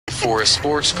For a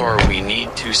sports car we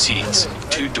need 2 seats,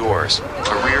 2 doors,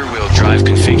 a rear-wheel drive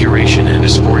configuration and a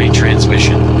sporty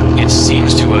transmission. It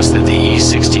seems to us that the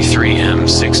E63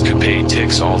 M6 Coupé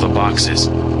ticks all the boxes.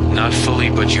 Not fully,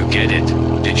 but you get it,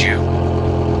 did you?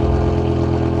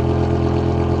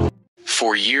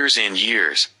 For years and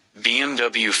years,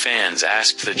 BMW fans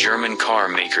asked the German car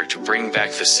maker to bring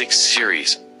back the 6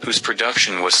 Series, whose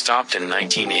production was stopped in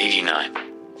 1989.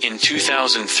 In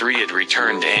 2003 it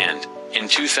returned and, in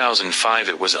 2005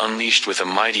 it was unleashed with a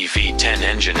mighty V10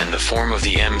 engine in the form of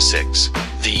the M6.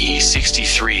 The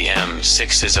E63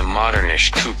 M6 is a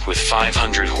modernish coupe with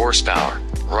 500 horsepower,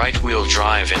 right-wheel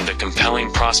drive and the compelling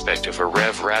prospect of a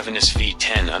ravenous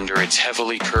V10 under its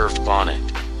heavily curved bonnet.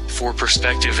 For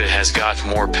perspective, it has got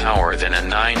more power than a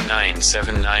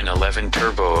 997-911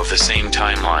 turbo of the same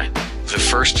timeline. The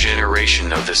first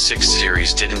generation of the 6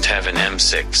 Series didn't have an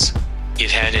M6. It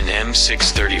had an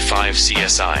M635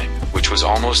 CSI, which was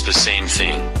almost the same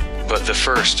thing. But the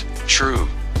first, true,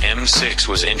 M6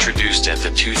 was introduced at the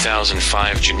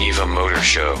 2005 Geneva Motor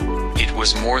Show. It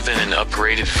was more than an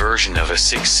upgraded version of a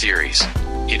 6 Series.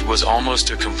 It was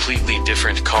almost a completely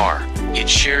different car. It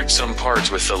shared some parts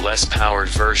with the less powered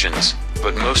versions,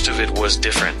 but most of it was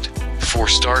different. For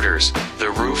starters,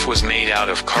 the roof was made out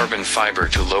of carbon fiber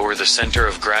to lower the center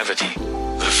of gravity.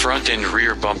 The front and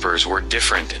rear bumpers were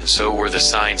different and so were the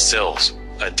side sills.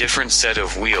 A different set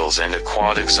of wheels and a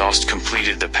quad exhaust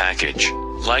completed the package.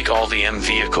 Like all the M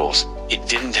vehicles, it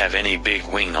didn't have any big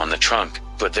wing on the trunk,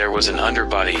 but there was an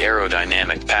underbody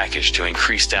aerodynamic package to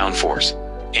increase downforce.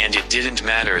 And it didn't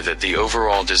matter that the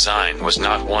overall design was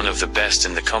not one of the best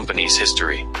in the company's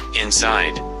history.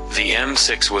 Inside, the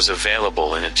M6 was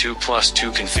available in a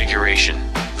 2+2 configuration.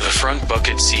 The front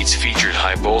bucket seats featured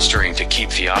high bolstering to keep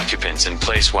the occupants in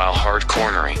place while hard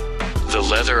cornering. The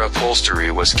leather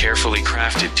upholstery was carefully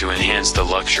crafted to enhance the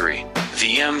luxury.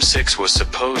 The M6 was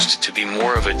supposed to be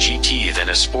more of a GT than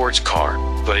a sports car,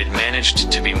 but it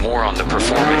managed to be more on the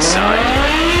performance side.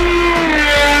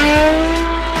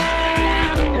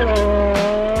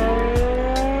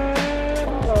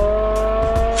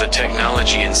 The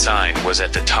technology inside was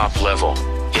at the top level.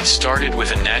 It started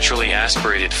with a naturally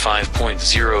aspirated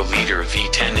 5.0-liter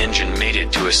V10 engine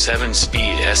mated to a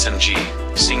 7-speed SMG,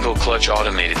 single-clutch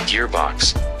automated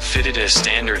gearbox, fitted as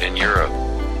standard in Europe.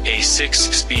 A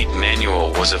 6-speed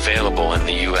manual was available in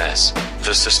the US.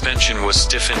 The suspension was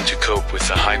stiffened to cope with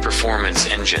the high-performance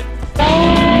engine.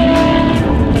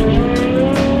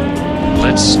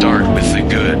 Let's start with the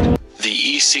good. The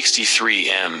E63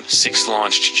 M6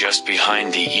 launched just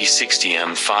behind the E60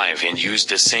 M5 and used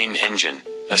the same engine,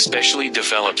 a specially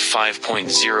developed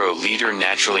 5.0-liter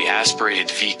naturally aspirated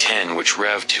V10 which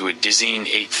revved to a dizzying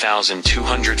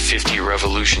 8,250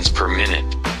 revolutions per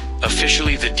minute.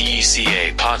 Officially, the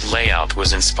DECA pod layout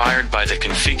was inspired by the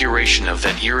configuration of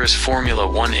that era's Formula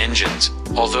One engines,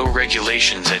 although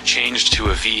regulations had changed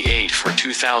to a V8 for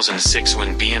 2006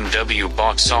 when BMW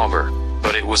bought Sauber.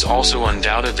 But it was also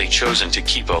undoubtedly chosen to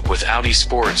keep up with Audi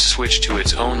Sport's switch to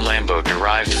its own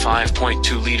Lambo-derived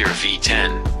 5.2-liter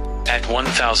V10. At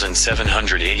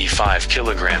 1,785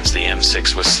 kilograms, the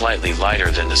M6 was slightly lighter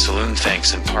than the saloon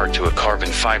thanks in part to a carbon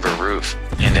fiber roof,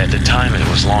 and at the time it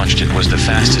was launched it was the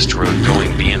fastest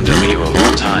road-going BMW of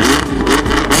all time.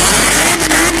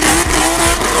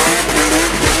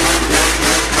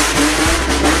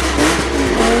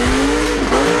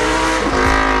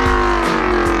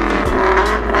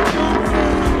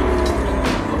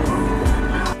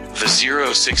 The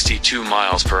 0-62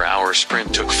 miles per hour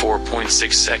sprint took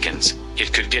 4.6 seconds.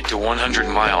 It could get to 100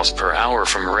 miles per hour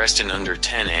from rest in under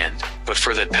 10 but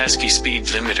for that pesky speed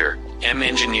limiter, M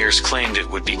engineers claimed it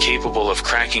would be capable of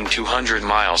cracking 200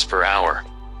 miles per hour.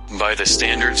 By the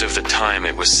standards of the time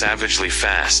it was savagely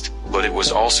fast, but it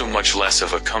was also much less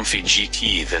of a comfy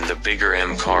GT than the bigger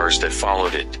M cars that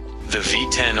followed it. The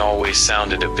V10 always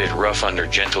sounded a bit rough under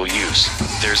gentle use.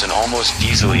 There's an almost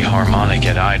diesely harmonic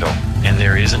at idle, and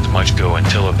there isn't much go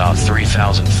until about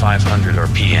 3,500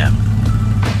 RPM.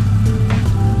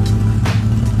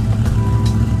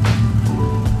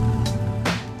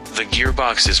 The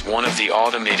gearbox is one of the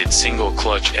automated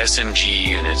single-clutch SMG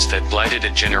units that blighted a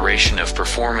generation of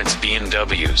performance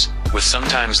BMWs, with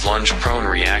sometimes lunge-prone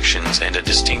reactions and a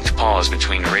distinct pause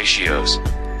between ratios.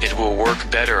 It will work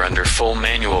better under full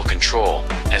manual control,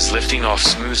 as lifting off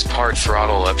smooth part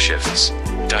throttle upshifts.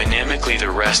 Dynamically,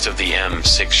 the rest of the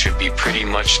M6 should be pretty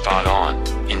much spot on.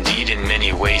 Indeed, in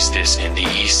many ways this and the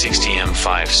E60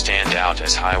 M5 stand out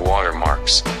as high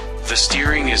watermarks. The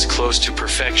steering is close to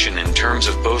perfection in terms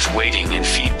of both weighting and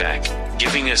feedback,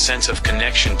 giving a sense of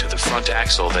connection to the front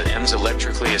axle that M's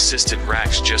electrically assisted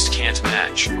racks just can't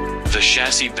match. The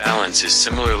chassis balance is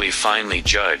similarly finely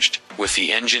judged, with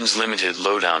the engine's limited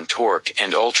lowdown torque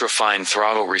and ultra-fine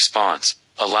throttle response,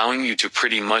 allowing you to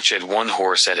pretty much add 1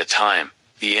 horse at a time.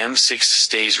 The M6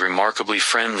 stays remarkably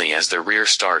friendly as the rear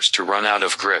starts to run out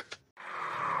of grip.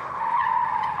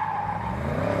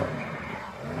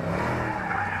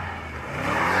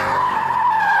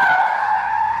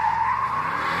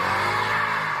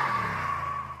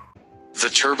 The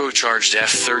turbocharged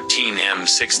F13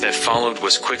 M6 that followed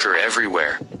was quicker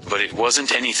everywhere, but it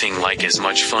wasn't anything like as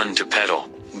much fun to pedal.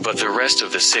 But the rest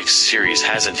of the 6 Series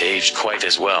hasn't aged quite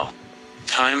as well.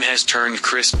 Time has turned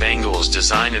Chris Bangle's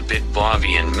design a bit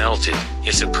blobby and melted.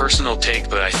 It's a personal take,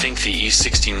 but I think the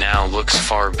E60 now looks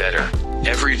far better.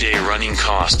 Everyday running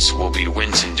costs will be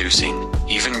wince-inducing.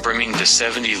 Even brimming the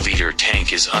 70-liter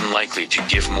tank is unlikely to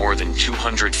give more than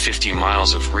 250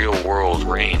 miles of real-world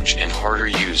range, and harder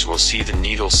use will see the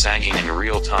needle sagging in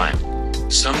real time.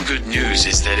 Some good news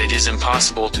is that it is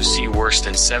impossible to see worse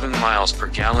than 7 miles per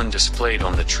gallon displayed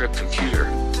on the trip computer,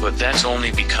 but that's only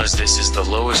because this is the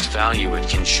lowest value it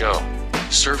can show.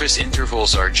 Service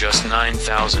intervals are just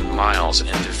 9,000 miles,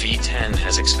 and the V10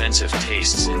 has expensive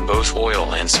tastes in both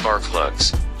oil and spark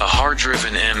plugs. A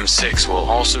hard-driven M6 will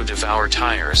also devour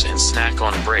tires and snack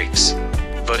on brakes.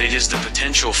 But it is the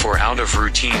potential for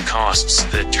out-of-routine costs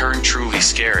that turn truly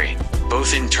scary,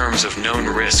 both in terms of known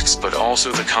risks but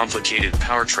also the complicated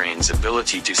powertrain's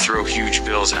ability to throw huge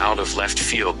bills out of left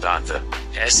field. The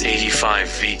S85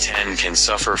 V10 can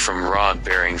suffer from rod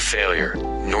bearing failure,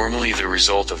 normally the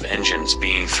result of engines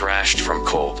being thrashed from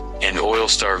cold, and oil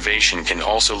starvation can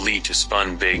also lead to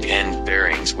spun big end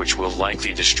bearings, which will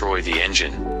likely destroy the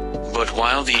engine. But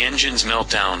while the engine's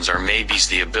meltdowns are maybes,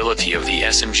 the ability of the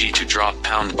SMG to drop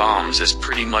pound bombs is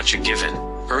pretty much a given.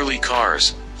 Early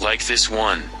cars, like this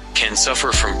one, can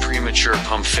suffer from premature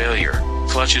pump failure,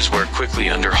 clutches wear quickly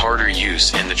under harder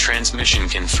use, and the transmission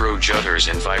can throw judders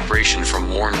and vibration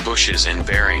from worn bushes and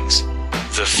bearings.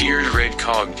 The feared red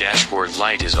cog dashboard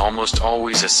light is almost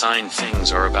always a sign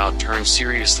things are about to turn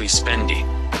seriously spendy.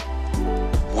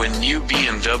 When new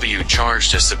BMW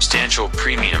charged a substantial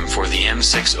premium for the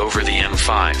M6 over the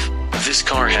M5, this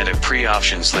car had a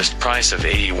pre-options list price of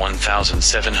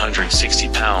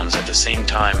 £81,760 at the same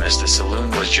time as the saloon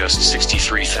was just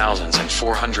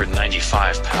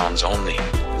 £63,495 only.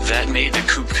 That made the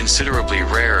coupe considerably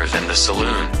rarer than the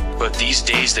saloon, but these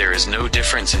days there is no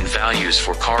difference in values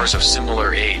for cars of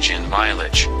similar age and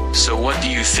mileage. So what do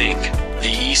you think?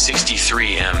 The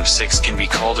E63 M6 can be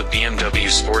called a BMW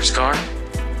sports car?